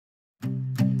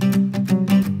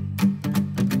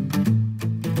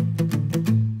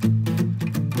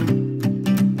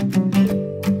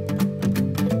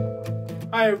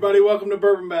Hi everybody, welcome to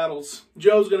Bourbon Battles.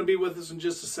 Joe's going to be with us in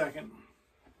just a second.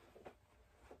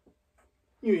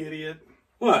 You idiot.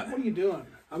 What? What are you doing?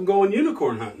 I'm going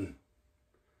unicorn hunting.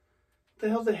 What the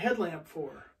hell's the headlamp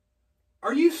for?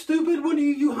 Are you stupid? When do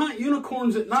you hunt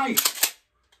unicorns at night?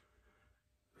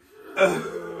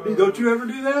 Don't you ever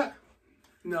do that?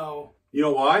 No. You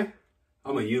know why?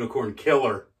 I'm a unicorn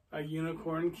killer. A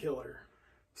unicorn killer.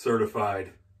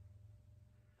 Certified.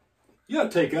 You gotta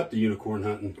take up the unicorn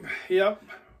hunting. Yep.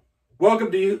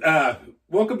 Welcome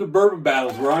to Bourbon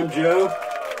Battles, where I'm Joe.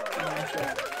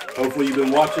 Hopefully you've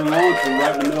been watching along, because we're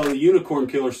right in the middle of the Unicorn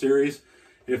Killer series.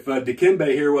 If Dikembe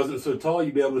here wasn't so tall,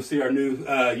 you'd be able to see our new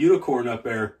unicorn up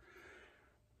there.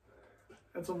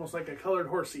 That's almost like a colored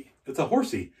horsey. It's a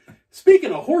horsey.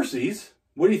 Speaking of horsies,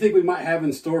 what do you think we might have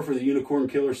in store for the Unicorn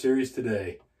Killer series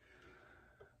today?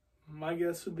 My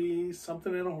guess would be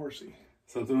something in a horsey.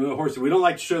 Something in a horsey. We don't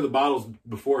like to show the bottles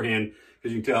beforehand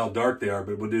because you can tell how dark they are,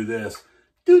 but we'll do this.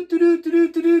 Do do do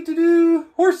do do do do do.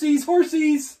 Horsies,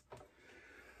 horsies.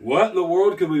 What in the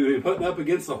world could we be putting up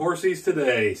against the horsies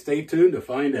today? Stay tuned to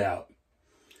find out.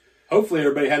 Hopefully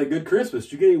everybody had a good Christmas.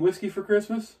 Did you get any whiskey for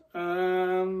Christmas?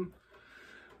 I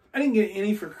didn't get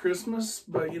any for Christmas,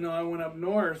 but you know, I went up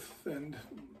north, and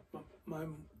my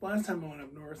last time I went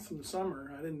up north in the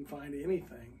summer, I didn't find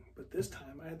anything. But this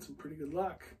time I had some pretty good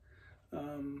luck.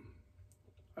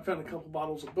 I found a couple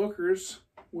bottles of Booker's,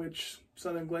 which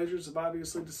Southern Glazers have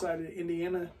obviously decided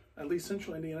Indiana, at least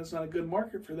Central Indiana, is not a good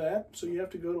market for that. So you have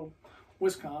to go to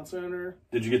Wisconsin or...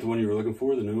 Did you get the one you were looking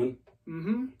for, the new one?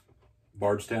 Mm-hmm.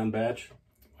 Bardstown batch?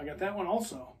 I got that one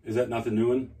also. Is that not the new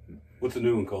one? What's the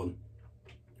new one called?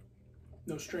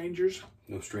 No Strangers.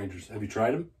 No Strangers. Have you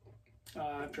tried them?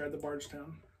 I've tried the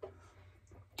Bardstown.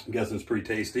 I'm guessing it's pretty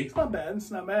tasty. It's not bad. It's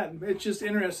not bad. It's just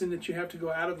interesting that you have to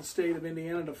go out of the state of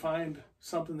Indiana to find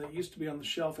something that used to be on the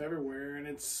shelf everywhere, and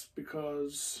it's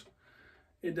because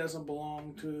it doesn't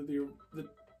belong to the...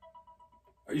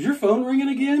 Is your phone ringing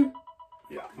again?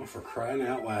 Yeah. Oh, for crying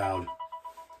out loud.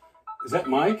 Is that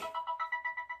Mike?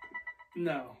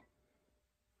 No.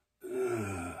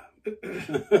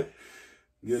 Goodness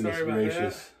Sorry about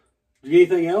gracious. that. Did you get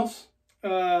anything else?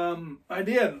 I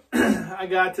did. I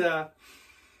got a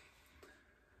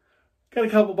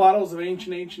couple bottles of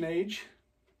Ancient Age,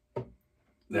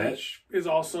 which is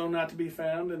also not to be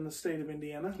found in the state of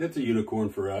Indiana. That's a unicorn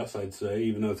for us, I'd say,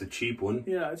 even though it's a cheap one.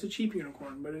 Yeah, it's a cheap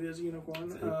unicorn, but it is a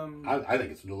unicorn. I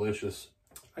think it's delicious.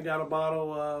 I got a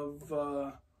bottle of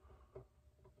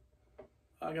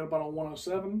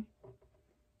 107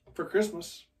 for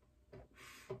Christmas,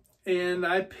 and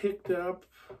I picked up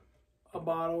a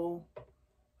bottle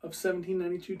of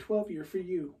 1792 12 year for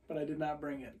you, but I did not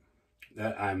bring it.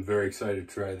 I'm very excited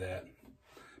to try that.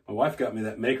 My wife got me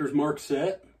that Maker's Mark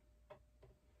set.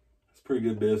 It's pretty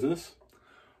good business.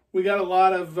 We got a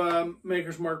lot of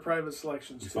Maker's Mark private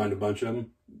selections. You find a bunch of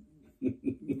them?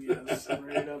 Yeah, 7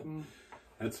 or 8 of them.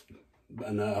 That's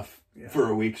enough for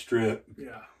a week's trip.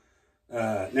 Yeah.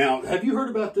 Now, have you heard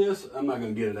about this? I'm not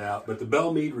going to get it out, but the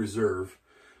Belmead Reserve.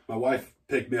 My wife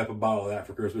picked me up a bottle of that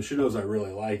for Christmas. She knows I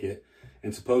really like it.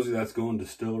 And supposedly that's going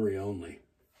distillery only.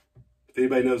 If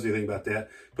anybody knows anything about that,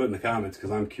 put in the comments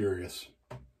because I'm curious.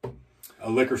 A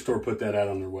liquor store put that out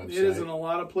on their website. It is in a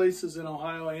lot of places in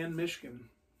Ohio and Michigan.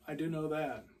 I do know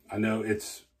that. I know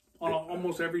it's... On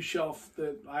almost every shelf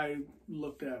that I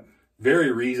looked at.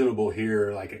 Very reasonable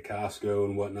here, like at Costco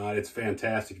and whatnot. It's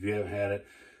fantastic if you haven't had it.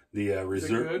 The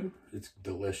Reserve... Is it good? It's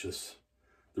delicious.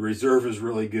 The Reserve is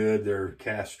really good. They're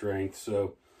cast strength.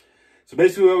 So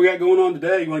basically what we got going on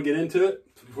today, you want to get into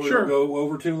it before we go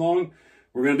over too long?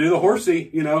 We're going to do the horsey.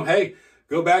 You know, hey,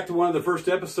 go back to one of the first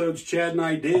episodes Chad and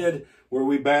I did where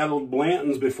we battled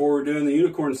Blantons before we're doing the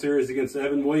Unicorn series against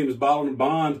Evan Williams, Bottled and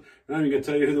Bond. I'm not even going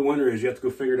to tell you who the winner is. You have to go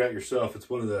figure it out yourself. It's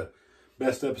one of the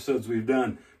best episodes we've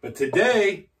done. But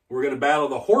today, we're going to battle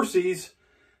the horsies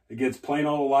against plain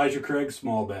old Elijah Craig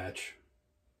small batch.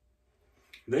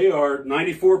 They are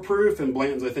 94 proof, and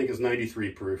Blanton's, I think, is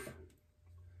 93 proof.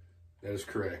 That is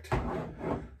correct.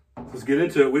 Let's get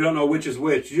into it. We don't know which is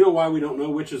which. Do you know why we don't know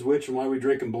which is which and why we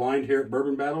drink them blind here at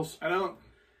Bourbon Battles? I don't.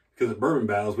 Because at Bourbon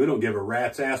Battles, we don't give a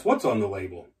rat's ass what's on the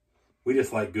label. We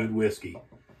just like good whiskey.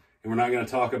 And we're not going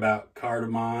to talk about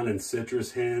cardamom and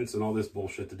citrus hints and all this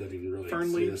bullshit that doesn't even really Fern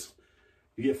exist. leaves.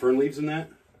 You get fern leaves in that?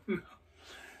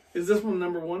 Is this one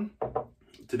number 1?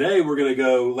 Today, we're going to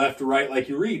go left to right like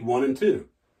you read, 1 and 2.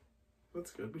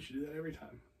 That's good. We should do that every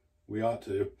time. We ought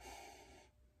to.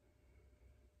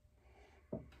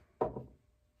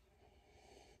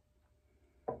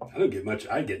 I don't get much.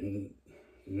 I get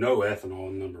no ethanol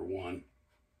in number 1.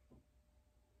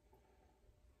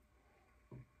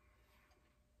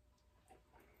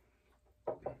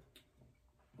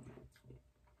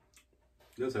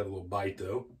 It does have a little bite,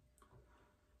 though.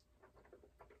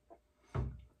 Oh,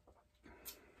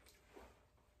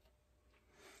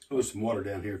 there's some water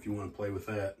down here if you want to play with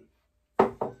that.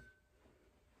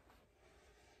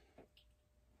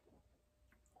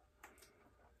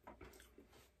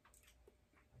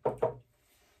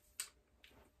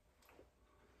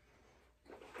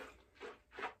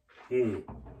 Mm.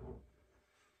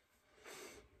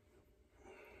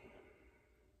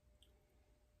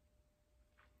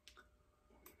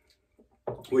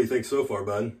 What do you think so far,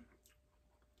 bud?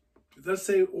 Does that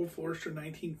say Old Forester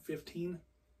 1915?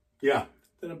 Yeah.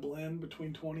 Then a blend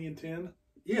between 20 and 10?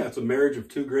 Yeah, it's a marriage of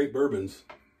two great bourbons.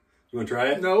 You want to try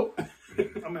it? Nope.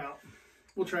 I'm out.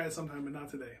 We'll try it sometime, but not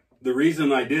today. The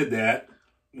reason I did that,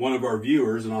 one of our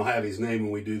viewers, and I'll have his name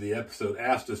when we do the episode,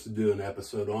 asked us to do an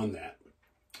episode on that.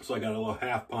 So I got a little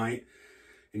half pint,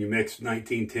 and you mix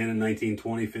 1910 and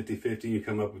 1920, 50-50, and you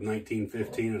come up with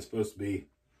 1915, and it's supposed to be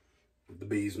the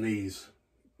bee's knees,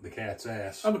 the cat's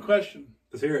ass. I have a question.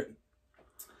 Let's hear it.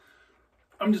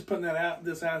 I'm just putting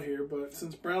this out here, but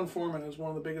since Brown-Forman is one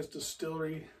of the biggest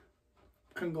distillery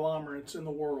conglomerates in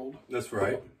the world. That's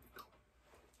right.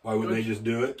 Why wouldn't they just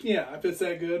do it? Yeah, if it's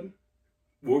that good.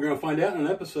 We're gonna find out in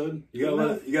an episode. You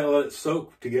gotta let it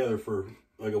soak together for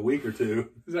like a week or two.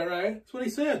 Is that right? That's what he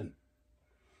said.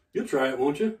 You'll try it,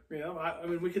 won't you? Yeah, I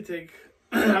mean, we could take.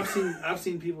 I've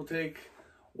seen people take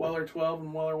Weller 12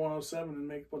 and Weller 107 and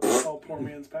make what they call poor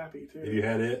man's pappy too. Have you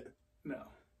had it? No.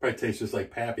 Probably tastes just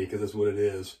like pappy because that's what it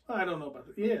is. I don't know about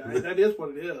that. Yeah, that is what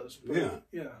it is. But yeah.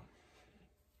 Yeah.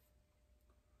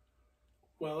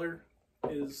 Weller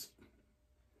is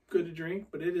good to drink,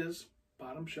 but it is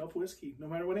bottom shelf whiskey, no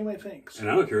matter what anybody thinks. And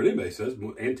I don't care what anybody says.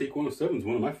 Antique 107 is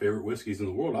one of my favorite whiskeys in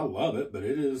the world. I love it, but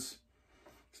it's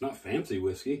not fancy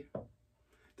whiskey.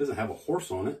 It doesn't have a horse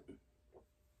on it.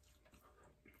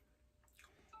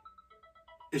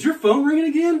 Is your phone ringing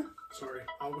again? Sorry,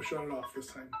 I will shut it off this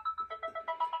time.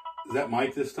 Is that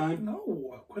Mike this time?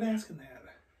 No, quit asking that.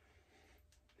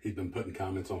 He's been putting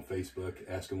comments on Facebook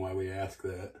asking why we ask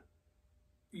that.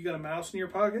 You got a mouse in your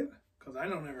pocket? Because I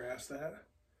don't ever ask that.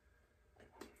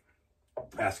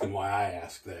 Asking why I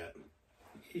ask that.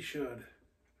 He should.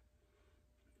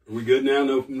 Are we good now?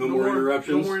 No more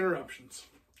interruptions? No more interruptions.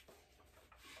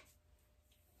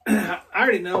 I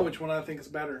already know which one I think is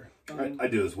better. I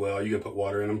do as well. Are you going to put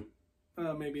water in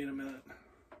them? Maybe in a minute.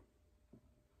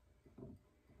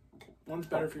 One's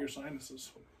better for your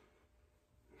sinuses.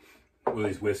 What are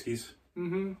these whiskeys?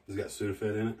 Mm-hmm. Has it got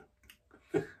Sudafed in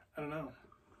it? I don't know.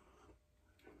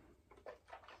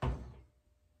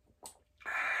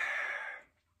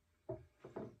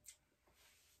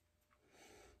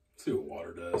 Let's see what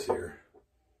water does here.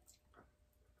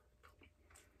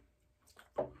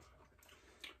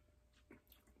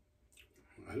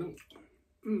 I don't...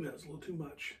 That's a little too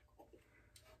much.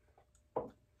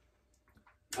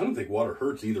 I don't think water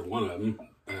hurts either one of them.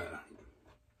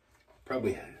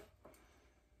 Probably...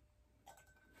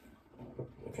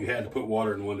 If you had to put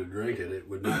water in one to drink it, it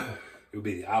would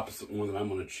be the opposite one that I'm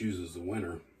going to choose as the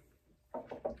winner.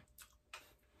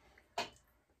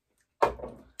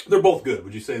 They're both good.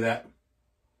 Would you say that?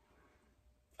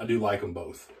 I do like them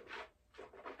both.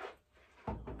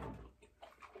 Did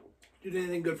you do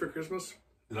anything good for Christmas?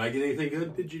 Did I get anything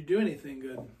good? Did you do anything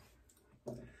good?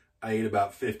 I ate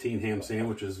about 15 ham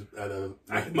sandwiches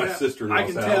at my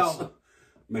sister-in-law's house. Tell.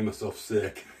 Made myself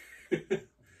sick.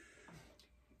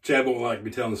 Chad won't like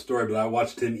me telling the story, but I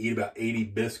watched him eat about 80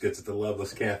 biscuits at the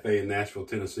Loveless Cafe in Nashville,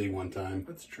 Tennessee one time.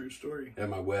 That's a true story. At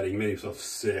my wedding. He made himself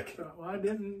sick. Well, I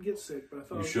didn't get sick, but I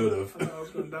thought You should have. I thought I was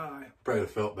going to die. Probably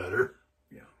have felt better.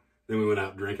 Yeah. Then we went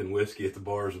out drinking whiskey at the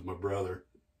bars with my brother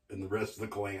and the rest of the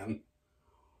clan.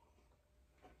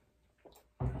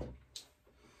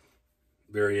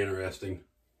 Very interesting.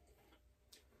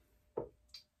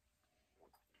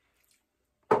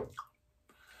 I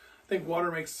think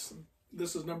water makes...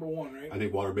 This is number one, right? I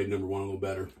think water made number one a little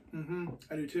better. Mm-hmm.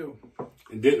 I do too.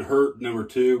 It didn't hurt number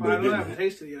two, but I it didn't. haven't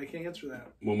tasted it yet. I can't answer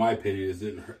that. Well, my opinion is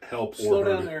it didn't help or Slow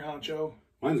hurt down it. there, Honcho.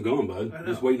 Mine's gone, bud. I know.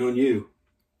 Just waiting on you.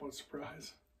 What a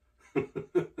surprise.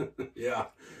 Yeah.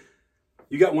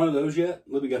 You got one of those yet?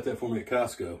 Libby got that for me at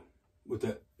Costco with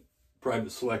that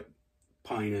private select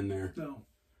pine in there. No.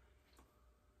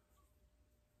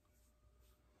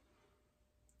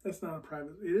 That's not a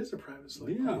private. It is a private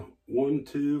select. Yeah. 1,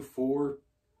 2, 4,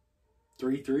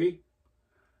 3, 3.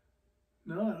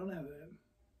 No, I don't have that.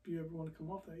 If you ever want to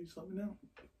come off that, you just let me know.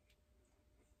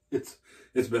 It's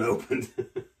been opened.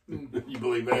 You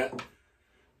believe that?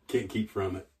 Can't keep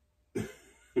from it.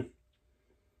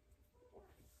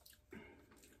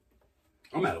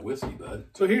 I'm out of whiskey, bud.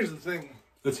 So here's the thing.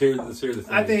 Let's hear the thing.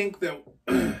 I think that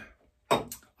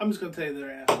I'm just going to tell you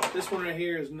their ass. This one right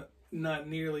here is not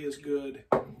nearly as good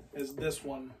as this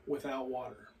one without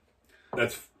water.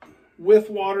 With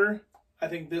water, I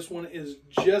think this one is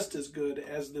just as good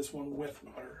as this one with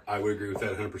water. I would agree with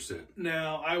that 100%.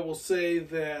 Now, I will say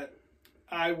that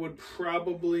I would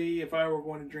probably, if I were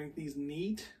going to drink these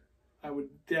neat, I would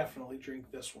definitely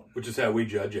drink this one. Which is how we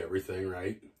judge everything,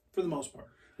 right? For the most part.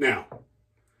 Now,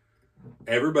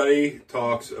 everybody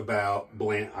talks about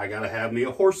Blanton. I got to have me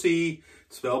a horsey.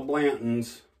 It's spelled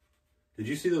Blanton's. Did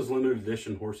you see those limited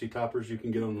edition horsey toppers you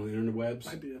can get on the interwebs?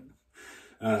 I did.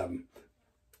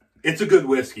 It's a good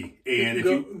whiskey. And if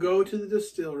you go to the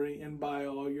distillery and buy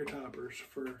all your toppers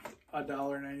for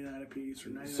 $1.99 a piece or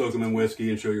 99 soak them in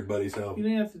whiskey and show your buddies how. You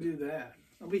didn't have to do that.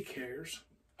 Nobody cares.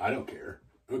 I don't care.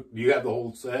 Do you have the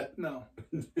whole set? No.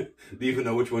 Do you even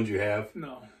know which ones you have?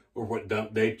 No. Or what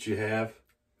dump dates you have?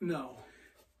 No.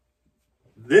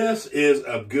 This is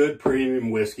a good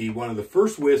premium whiskey. One of the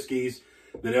first whiskeys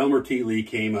that Elmer T. Lee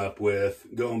came up with,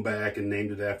 going back and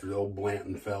named it after the old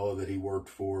Blanton fellow that he worked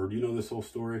for. Do you know this whole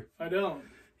story? I don't.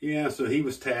 Yeah, so he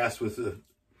was tasked with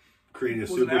creating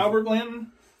a Was it Albert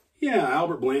Blanton? Yeah,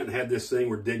 Albert Blanton had this thing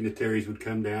where dignitaries would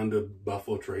come down to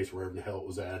Buffalo Trace, wherever the hell it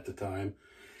was at the time,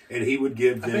 and he would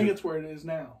give them... I think it's where it is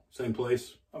now. Same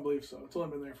place? I believe so. It's only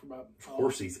been there for about...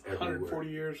 Horses everywhere. 140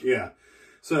 years. Yeah.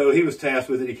 So he was tasked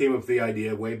with it. He came up with the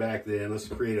idea way back then. Let's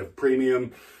create a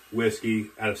premium whiskey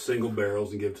out of single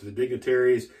barrels and give it to the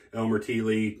dignitaries. Elmer T.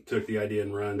 Lee took the idea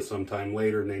and run sometime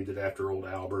later, named it after old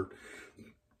Albert.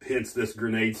 Hence this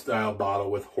grenade-style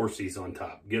bottle with horsies on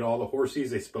top. Get all the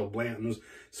horsies, they spell Blanton's,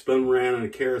 spin them around in a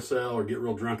carousel or get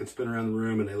real drunk and spin around the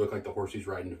room and they look like the horsies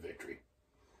riding to victory.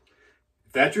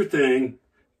 If that's your thing,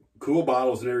 cool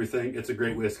bottles and everything, it's a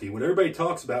great whiskey. What everybody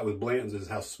talks about with Blanton's is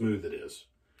how smooth it is.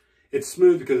 It's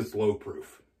smooth because it's low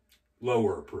proof,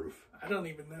 lower proof. I don't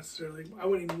even necessarily, I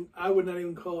would not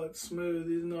even call it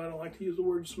smooth, even though I don't like to use the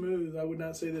word smooth. I would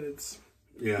not say that it's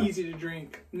easy to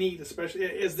drink, neat, especially.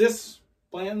 Is this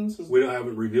Blanton's? We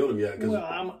haven't revealed them yet.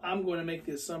 Well, I'm going to make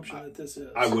the assumption that this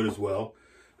is. I would as well.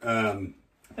 And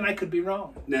I could be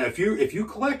wrong. Now, if you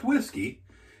collect whiskey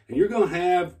and you're going to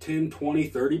have 10, 20,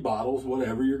 30 bottles,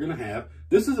 whatever you're going to have,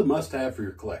 this is a must-have for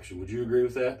your collection. Would you agree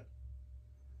with that?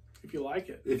 If you like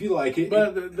it. If you like it.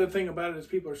 But the thing about it is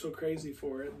people are so crazy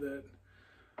for it that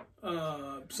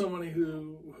somebody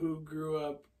who grew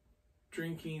up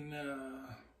drinking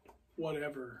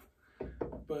whatever,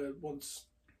 but once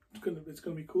it's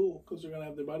gonna be cool because they're gonna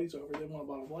have their buddies over. They want a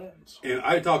bottle of Blanton's. And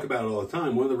I talk about it all the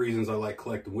time. One of the reasons I like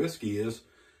collecting whiskey is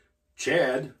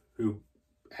Chad, who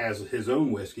has his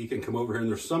own whiskey, can come over here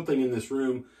and there's something in this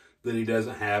room that he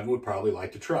doesn't have and would probably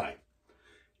like to try.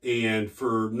 And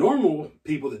for normal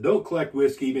people that don't collect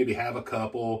whiskey, maybe have a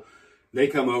couple, they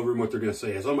come over and what they're going to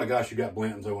say is, "Oh my gosh, you got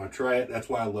Blanton's, I want to try it." That's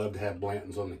why I love to have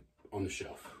Blanton's on the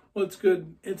shelf. Well, it's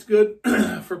good. It's good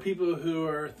for people who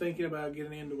are thinking about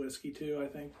getting into whiskey too. I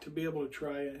think to be able to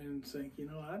try it and think, you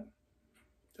know what,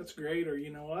 that's great, or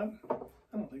you know what,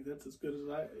 I don't think that's as good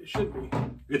as it should be.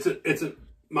 It's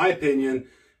my opinion.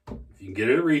 If you can get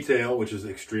it at retail, which is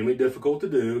extremely difficult to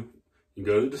do, you can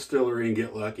go to the distillery and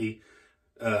get lucky.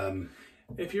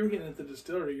 If you're getting it at the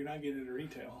distillery, you're not getting it at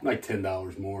retail. Like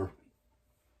 $10 more.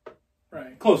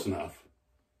 Right. Close enough.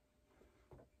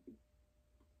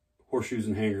 Horseshoes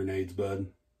and hand grenades, bud.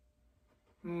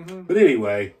 Mm-hmm. But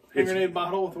anyway. Hand grenade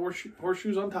bottle with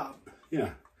horseshoes on top.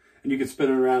 Yeah. And you can spin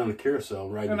it around on a carousel,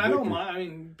 right? And I don't mind. I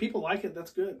mean, people like it.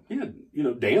 That's good. Yeah. You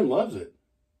know, Dan loves it.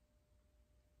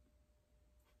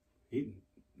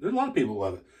 There's a lot of people who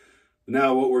love it.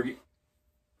 Now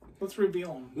let's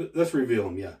reveal them. Let's reveal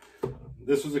them, yeah.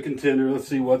 This was a contender. Let's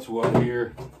see what's what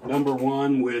here. Number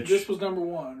one, which... This was number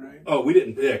one, right? Oh, we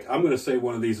didn't pick. I'm going to say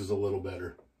one of these is a little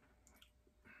better.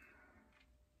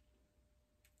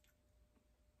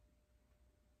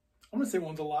 I'm going to say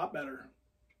one's a lot better.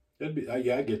 That'd be,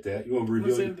 yeah, I get that. You want to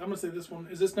reveal it? I'm going to say this one.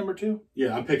 Is this number two?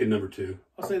 Yeah, I'm picking number two.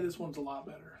 I'll say this one's a lot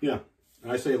better. Yeah,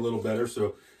 I say a little better.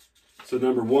 So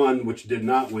number one, which did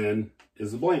not win,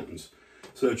 is the Blantons.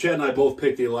 So Chad and I both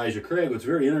picked the Elijah Craig. What's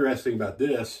very interesting about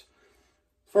this,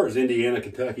 as far as Indiana,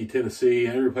 Kentucky, Tennessee,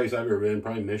 every place I've ever been,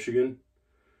 probably Michigan.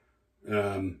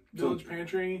 Village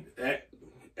Pantry.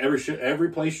 Every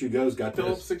place you go's got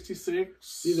Phillips this.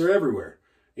 66. They're everywhere.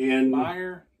 And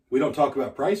Meyer. We don't talk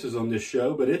about prices on this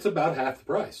show, but it's about half the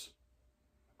price.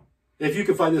 If you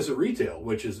can find this at retail,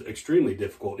 which is extremely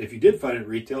difficult. If you did find it at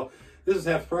retail, this is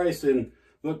half the price. And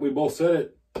look, we both said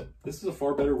it. This is a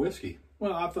far better whiskey.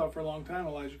 Well, I've thought for a long time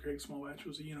Elijah Craig Small Batch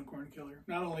was a unicorn killer.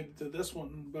 Not only to this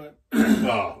one, but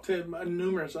to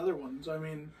numerous other ones. I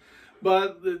mean,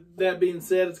 but that being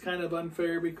said, it's kind of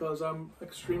unfair because I'm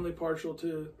extremely partial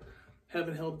to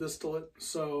Heaven Hill distillate.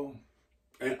 So,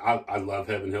 and I love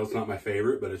Heaven Hill. It's not my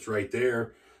favorite, but it's right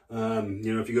there. You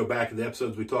know, if you go back to the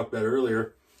episodes we talked about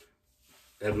earlier,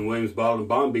 Evan Williams Bottled and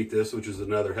Bond beat this, which is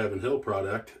another Heaven Hill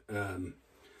product.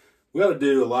 We ought to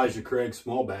do Elijah Craig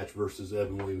small batch versus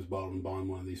Evan Williams Bottled and Bond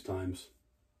one of these times.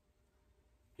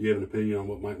 Do you have an opinion on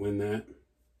what might win that?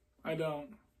 I don't.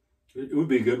 It would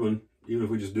be a good one, even if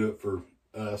we just do it for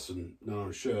us and not on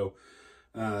a show.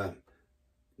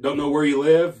 Don't know where you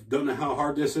live. Don't know how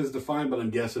hard this is to find, but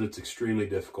I'm guessing it's extremely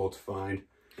difficult to find.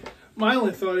 My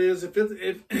only thought is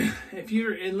if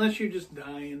you're, unless you're just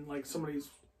dying, like somebody's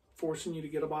forcing you to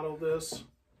get a bottle of this,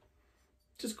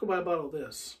 just go buy a bottle of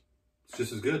this. It's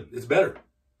just as good. It's better.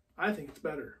 I think it's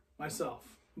better myself,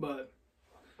 but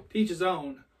to each his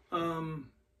own.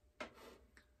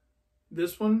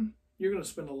 This one, you're going to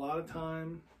spend a lot of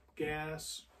time,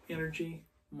 gas, energy,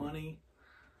 money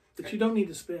that you don't need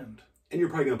to spend. And you're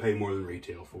probably going to pay more than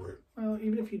retail for it. Well,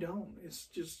 even if you don't, it's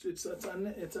just it's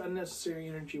unnecessary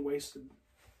energy wasted.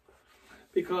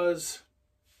 Because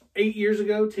 8 years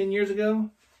ago, 10 years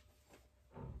ago,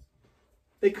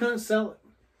 they couldn't sell it.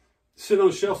 Sit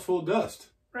on shelves full of dust.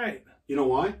 Right. You know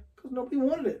why? Because nobody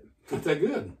wanted it. Not that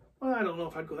good. Well, I don't know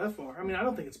if I'd go that far. I mean, I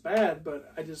don't think it's bad,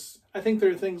 but I think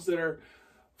there are things that are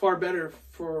far better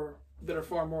that are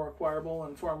far more acquirable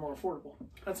and far more affordable.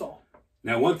 That's all.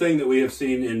 Now, one thing that we have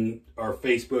seen in our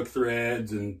Facebook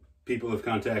threads and people have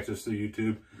contacted us through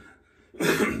YouTube,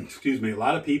 excuse me, a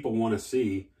lot of people want to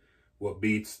see what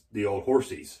beats the old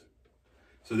Horsies.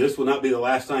 So this will not be the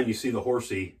last time you see the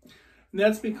Horsie. And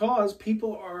that's because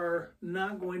people are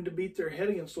not going to beat their head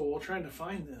against the wall trying to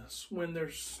find this when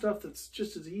there's stuff that's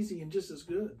just as easy and just as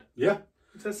good. Yeah.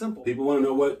 It's that simple. People want to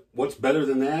know what's better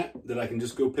than that I can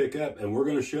just go pick up, and we're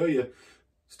going to show you.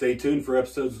 Stay tuned for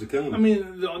episodes to come. I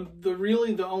mean,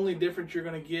 the only difference you're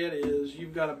going to get is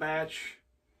you've got a batch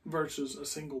versus a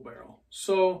single barrel.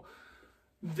 So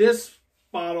this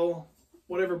bottle,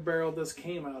 whatever barrel this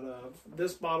came out of,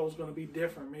 this bottle is going to be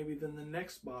different maybe than the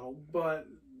next bottle, but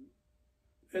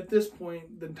at this point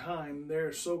in time,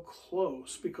 they're so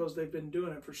close because they've been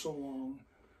doing it for so long.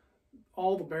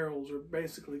 All the barrels are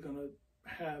basically going to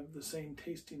have the same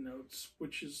tasting notes,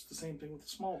 which is the same thing with the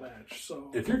small batch.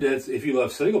 So if you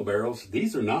love single barrels,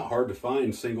 these are not hard to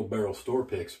find single barrel store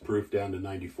picks proof down to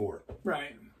 94.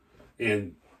 Right.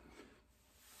 And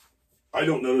I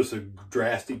don't notice a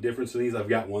drastic difference in these. I've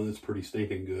got one that's pretty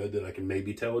stinking good that I can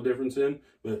maybe tell a difference in,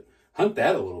 but hunt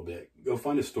that a little bit. Go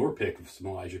find a store pick of some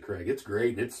Elijah Craig. It's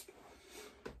great. It's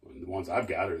the ones I've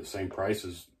got are the same price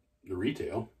as the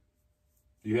retail.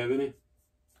 Do you have any?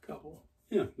 A couple.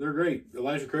 Yeah, they're great.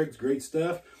 Elijah Craig's great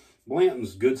stuff.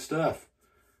 Blanton's good stuff.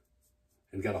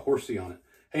 And got a Horsie on it.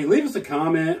 Hey, leave us a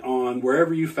comment on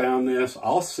wherever you found this.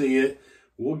 I'll see it.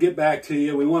 We'll get back to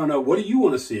you. We want to know, what do you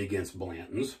want to see against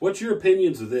Blanton's? What's your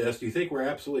opinions of this? Do you think we're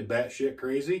absolutely batshit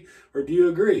crazy? Or do you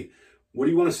agree? What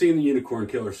do you want to see in the Unicorn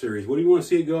Killer series? What do you want to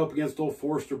see it go up against Old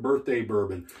Forester Birthday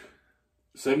Bourbon?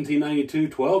 1792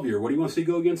 12-year. What do you want to see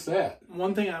go against that?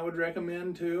 One thing I would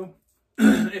recommend, too,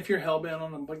 if you're hell-bent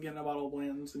on getting a bottle of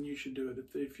Blanton's, then you should do it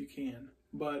if you can.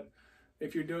 But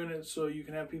if you're doing it so you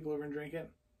can have people over and drink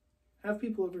it, have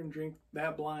people over and drink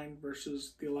that blind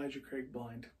versus the Elijah Craig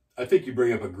blind. I think you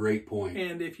bring up a great point.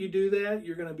 And if you do that,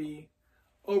 you're going to be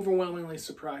overwhelmingly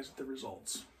surprised at the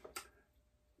results.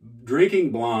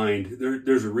 Drinking blind,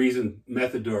 there's a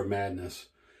method to our madness.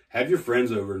 Have your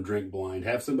friends over and drink blind.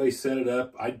 Have somebody set it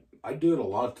up. I do it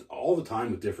all the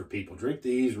time with different people. Drink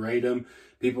these, rate them.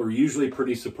 People are usually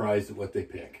pretty surprised at what they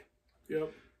pick.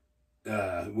 Yep.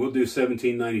 We'll do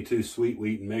 1792 Sweet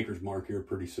Wheat and Maker's Mark here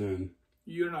pretty soon.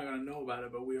 You're not going to know about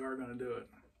it, but we are going to do it.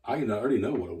 I already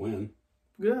know what'll win.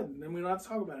 Good. Then we don't have to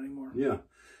talk about it anymore. Yeah.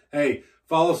 Hey,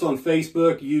 follow us on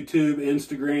Facebook, YouTube,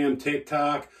 Instagram,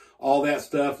 TikTok, all that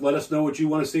stuff. Let us know what you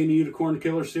want to see in the Unicorn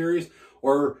Killer series.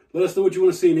 Or let us know what you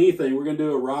want to see in anything. We're going to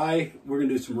do a rye. We're going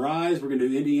to do some ryes. We're going to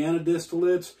do Indiana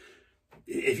distillates.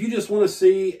 If you just want to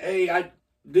see, hey, I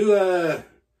do a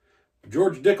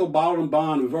George Dickel Bottled and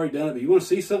Bond. We've already done it. But you want to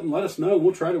see something, let us know.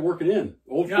 We'll try to work it in.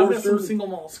 I've got some single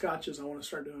malt scotches I want to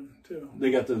start doing, too. They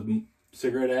got the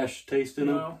cigarette ash taste in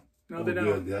them? No, they don't.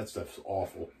 Good. That stuff's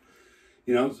awful.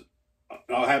 You know,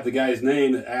 I'll have the guy's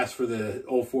name that asked for the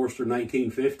Old Forester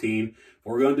 1915.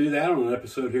 We're going to do that on an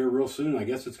episode here real soon. I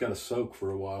guess it's got to soak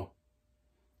for a while.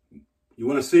 You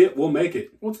want to see it? We'll make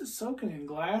it. What's it soaking in?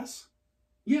 Glass?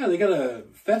 Yeah, they got to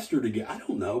fester together. I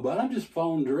don't know, but I'm just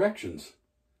following directions.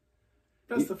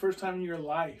 That's the first time in your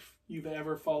life you've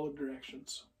ever followed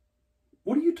directions.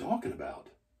 What are you talking about?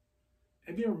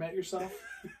 Have you ever met yourself?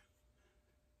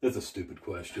 That's a stupid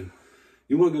question.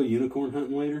 You want to go unicorn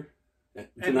hunting later?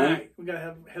 At night, we got to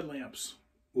have headlamps.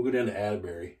 We'll go down to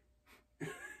Atterbury.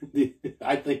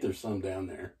 I think there's some down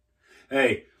there.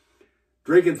 Hey,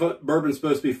 drinking bourbon's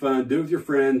supposed to be fun. Do it with your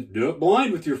friends. Do it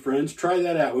blind with your friends. Try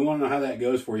that out. We want to know how that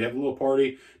goes for you. Have a little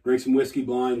party. Drink some whiskey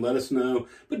blind. Let us know.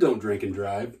 But don't drink and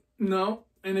drive. No.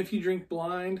 And if you drink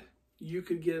blind, you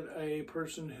could get a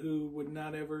person who would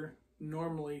not ever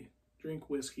normally drink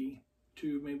whiskey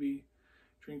to maybe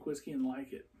drink whiskey and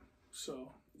like it.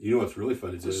 So, you know what's really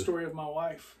fun to do? It's the story of my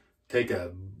wife. Take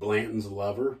a Blanton's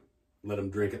lover, let them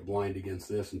drink it blind against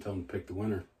this, and tell them to pick the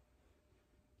winner.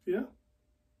 Yeah.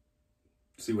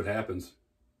 See what happens.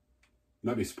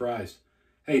 Might be surprised.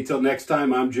 Hey, till next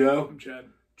time, I'm Joe. I'm Chad.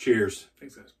 Cheers.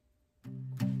 Thanks, guys.